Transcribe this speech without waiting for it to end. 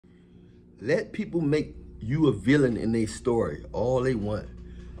Let people make you a villain in their story all they want.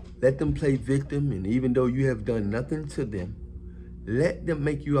 Let them play victim, and even though you have done nothing to them, let them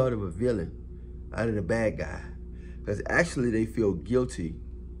make you out of a villain, out of the bad guy. Because actually they feel guilty.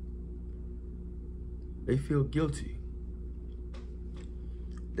 They feel guilty.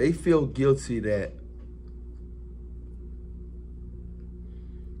 They feel guilty that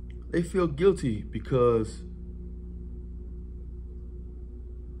they feel guilty because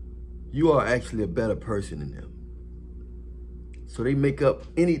you are actually a better person than them. So they make up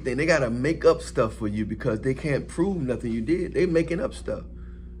anything. They gotta make up stuff for you because they can't prove nothing you did. They making up stuff.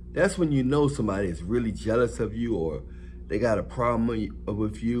 That's when you know somebody is really jealous of you, or they got a problem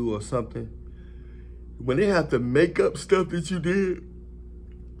with you or something. When they have to make up stuff that you did,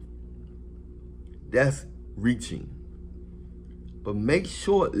 that's reaching. But make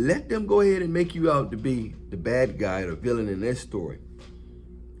sure, let them go ahead and make you out to be the bad guy, the villain in their story.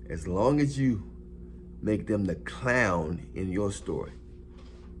 As long as you make them the clown in your story.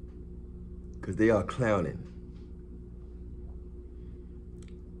 Because they are clowning.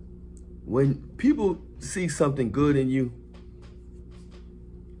 When people see something good in you,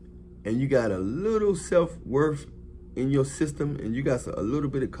 and you got a little self-worth in your system, and you got a little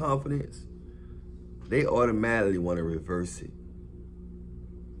bit of confidence, they automatically want to reverse it.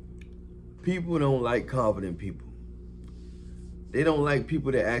 People don't like confident people. They don't like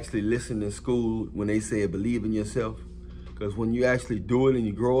people that actually listen in school when they say believe in yourself. Because when you actually do it and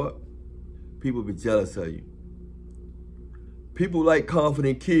you grow up, people be jealous of you. People like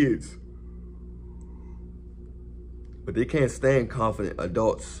confident kids, but they can't stand confident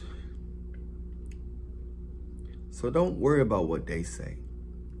adults. So don't worry about what they say.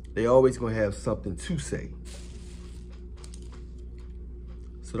 They always gonna have something to say.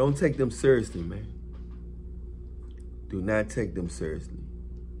 So don't take them seriously, man. Do not take them seriously.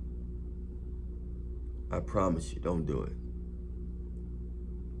 I promise you, don't do it.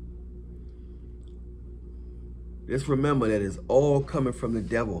 Just remember that it's all coming from the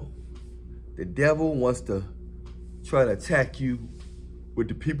devil. The devil wants to try to attack you with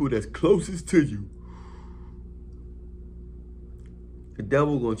the people that's closest to you. The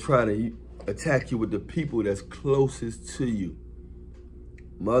devil gonna try to attack you with the people that's closest to you.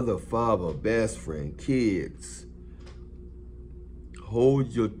 Mother, father, best friend, kids.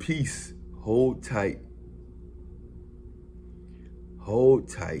 Hold your peace. Hold tight. Hold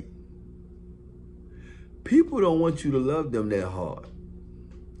tight. People don't want you to love them that hard,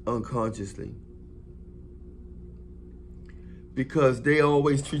 unconsciously. Because they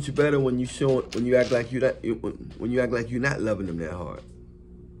always treat you better when you act like you're not loving them that hard.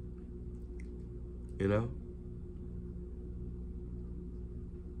 You know?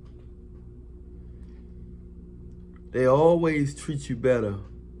 They always treat you better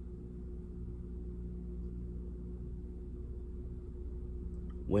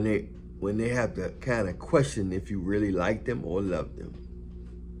when they have to kind of question if you really like them or love them.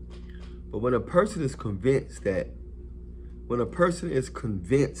 But when a person is convinced that, when they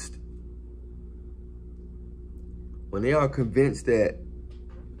are convinced that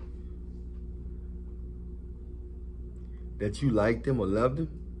you like them or love them,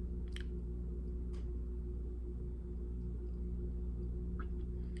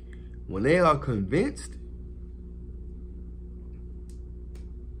 when they are convinced,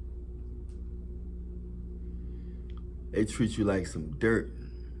 they treat you like some dirt.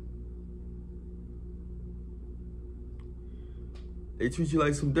 They treat you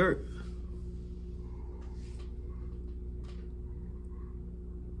like some dirt.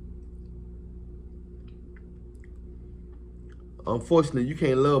 Unfortunately, you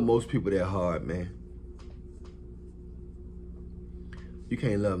can't love most people that hard, man. You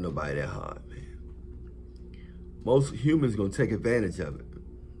can't love nobody that hard, man. Most humans gonna take advantage of it.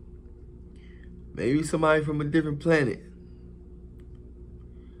 Maybe somebody from a different planet,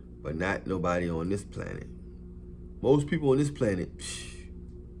 but not nobody on this planet. Most people on this planet,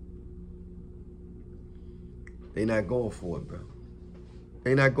 they not going for it, bro.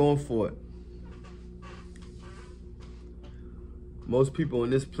 They not going for it. Most people on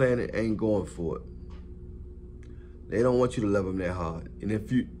this planet ain't going for it. They don't want you to love them that hard. And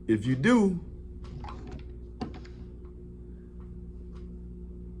if you do,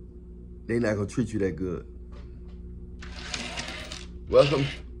 they're not gonna treat you that good. Welcome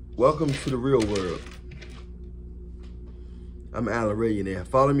to the real world. I'm Allan Reallionaire.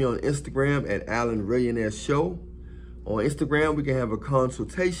 Follow me on Instagram at Allan Reallionaire Show. On Instagram, we can have a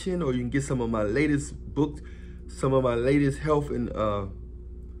consultation, or you can get some of my latest books, some of my latest health and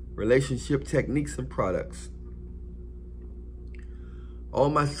relationship techniques and products. All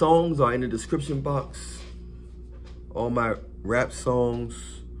my songs are in the description box. All my rap songs,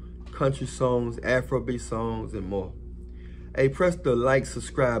 country songs, Afrobeat songs, and more. Hey, press the like,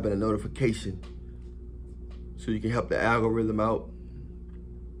 subscribe, and the notification so you can help the algorithm out.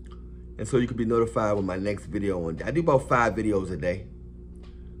 And so you can be notified when my next video on. I do about 5 videos a day.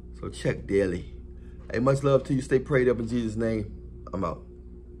 So check daily. Hey, much love to you. Stay prayed up in Jesus' name. I'm out.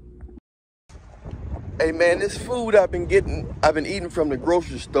 Hey man, this food I've been eating from the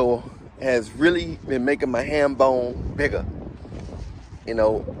grocery store has really been making my ham bone bigger. You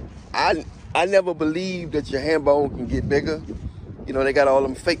know, I never believed that your ham bone can get bigger. You know, they got all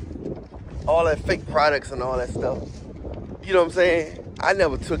that fake products and all that stuff. You know what I'm saying? I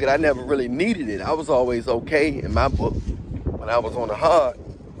never took it. I never really needed it. I was always okay in my book when I was on the hard.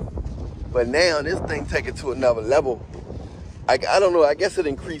 But now this thing take it to another level. I don't know, I guess it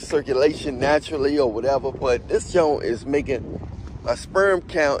increased circulation naturally or whatever, but this joint is making my sperm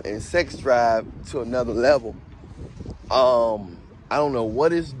count and sex drive to another level. I don't know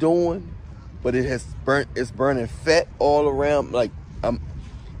what it's doing, but it's burning fat all around, like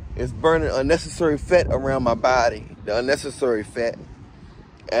it's burning unnecessary fat around my body, the unnecessary fat.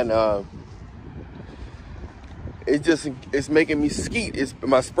 And it's making me skeet.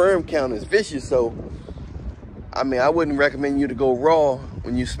 My sperm count is vicious, so I mean, I wouldn't recommend you to go raw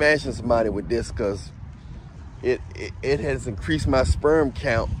when you smashing somebody with this, because it has increased my sperm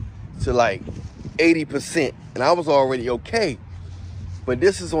count to like 80%, and I was already okay. But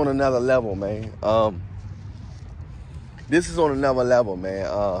this is on another level, man. This is on another level,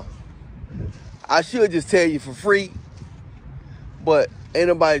 man. I should just tell you for free, but ain't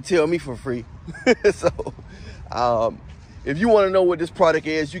nobody tell me for free. So, if you want to know what this product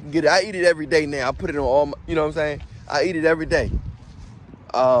is, you can get it. I eat it every day now. I put it on all my, you know what I'm saying? I eat it every day.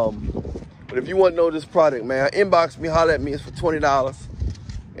 But if you want to know this product, man, inbox me, holler at me. It's for $20.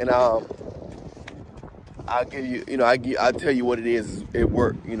 And I'll give you, you know, I'll tell you what it is. It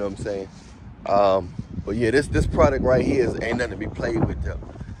worked, you know what I'm saying? But yeah, this product right here ain't nothing to be played with, though.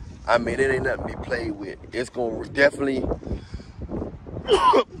 I mean, it ain't nothing to be played with. It's going to definitely,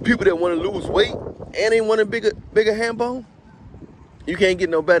 people that want to lose weight and they want a bigger ham bone, you can't get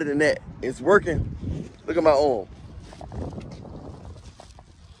no better than that. It's working. Look at my arm.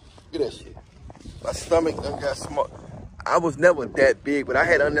 Look at that shit. My stomach done got small. I was never that big, but I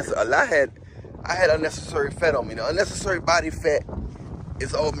had unnecessary fat on me. The unnecessary body fat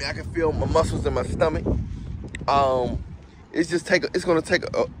is on me. I can feel my muscles in my stomach. It's gonna take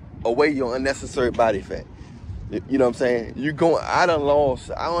away your unnecessary body fat. You know what I'm saying? I done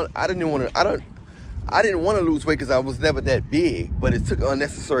lost. I didn't want to lose weight because I was never that big, but it took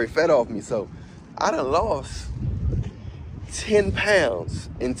unnecessary fat off me. So I done lost 10 pounds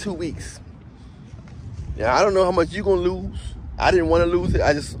in 2 weeks. Now, I don't know how much you gonna lose. I didn't want to lose it.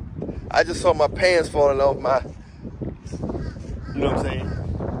 I just saw my pants falling off my, you know what I'm saying?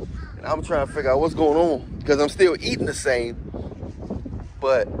 And I'm trying to figure out what's going on because I'm still eating the same.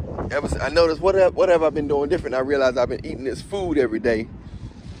 But I noticed, what have I been doing different? I realized I've been eating this food every day.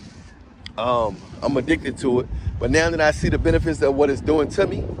 I'm addicted to it. But now that I see the benefits of what it's doing to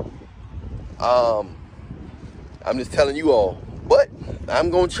me, I'm just telling you all. But I'm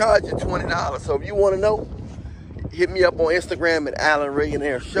going to charge you $20. So if you want to know, hit me up on Instagram at Allan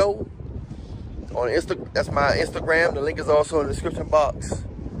Reallionaire Show. That's my Instagram. The link is also in the description box.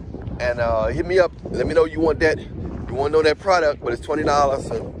 And hit me up. Let me know you want that. You want to know that product, but it's $20.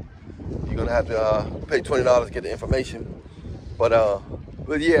 So you're going to have to pay $20 to get the information. But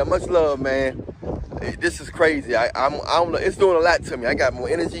yeah, much love, man. This is crazy. I don't know. It's doing a lot to me. I got more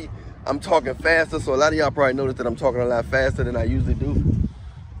energy. I'm talking faster, so a lot of y'all probably noticed that I'm talking a lot faster than I usually do.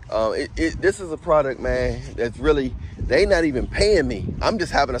 This is a product, man, that's really, they not even paying me. I'm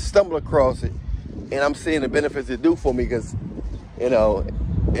just having to stumble across it, and I'm seeing the benefits it do for me because, you know,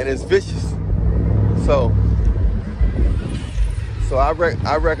 and it's vicious. So I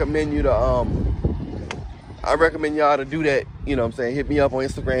recommend you to, I recommend y'all to do that. You know what I'm saying? Hit me up on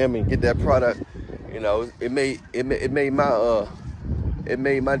Instagram and get that product. You know, it made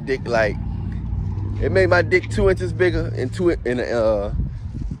my dick like, it made my dick 2 inches bigger and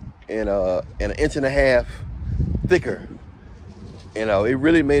an inch and a half thicker. You know, it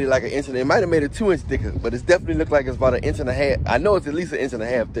really made it like an inch, and it might have made it 2 inches thicker, but it's definitely looked like it's about an inch and a half. I know it's at least an inch and a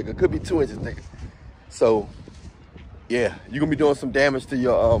half thicker. It could be 2 inches thicker. So yeah, you're gonna be doing some damage to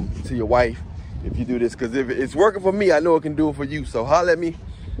your wife if you do this, because if it's working for me, I know it can do it for you. So holler at me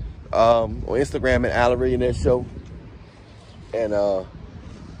on Instagram at Allan Reallionaire Show, and I'll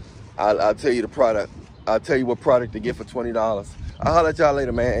tell you the product. I'll tell you what product to get for $20. I'll holler at y'all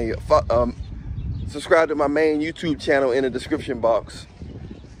later, man. And, subscribe to my main YouTube channel in the description box.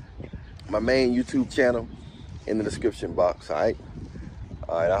 my main YouTube channel in the description box, all right?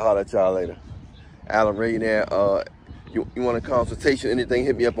 All right, I'll holler at y'all later. Allan Reallionaire. You want a consultation, anything,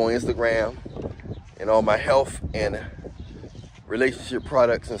 hit me up on Instagram. And all my health and relationship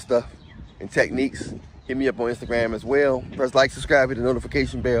products and stuff and techniques, hit me up on Instagram as well. Press like, subscribe, hit the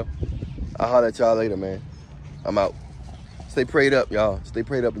notification bell. I'll holler at y'all later, man. I'm out. Stay prayed up, y'all. Stay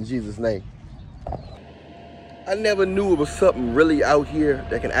prayed up in Jesus' name. I never knew it was something really out here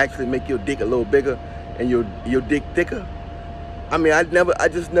that can actually make your dick a little bigger and your dick thicker. I mean, I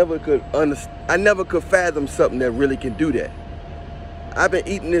just never could understand. I never could fathom something that really can do that. I've been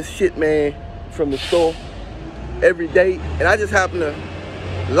eating this shit, man, from the store every day, and I just happen to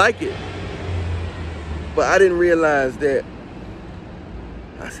like it. But I didn't realize that.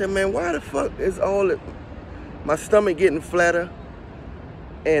 I said, man, why the fuck is my stomach getting flatter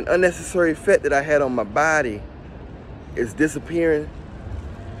and unnecessary fat that I had on my body is disappearing?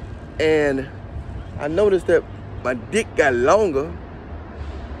 And I noticed that my dick got longer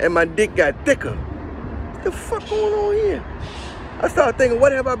and my dick got thicker. What the fuck going on here? I started thinking,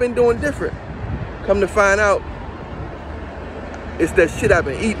 what have I been doing different? Come to find out, it's that shit I've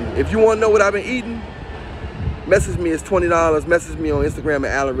been eating. If you want to know what I've been eating, message me. It's $20. Message me on Instagram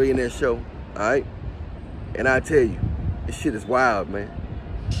at Allan Reallionaire Show. All right? And I tell you, this shit is wild, man.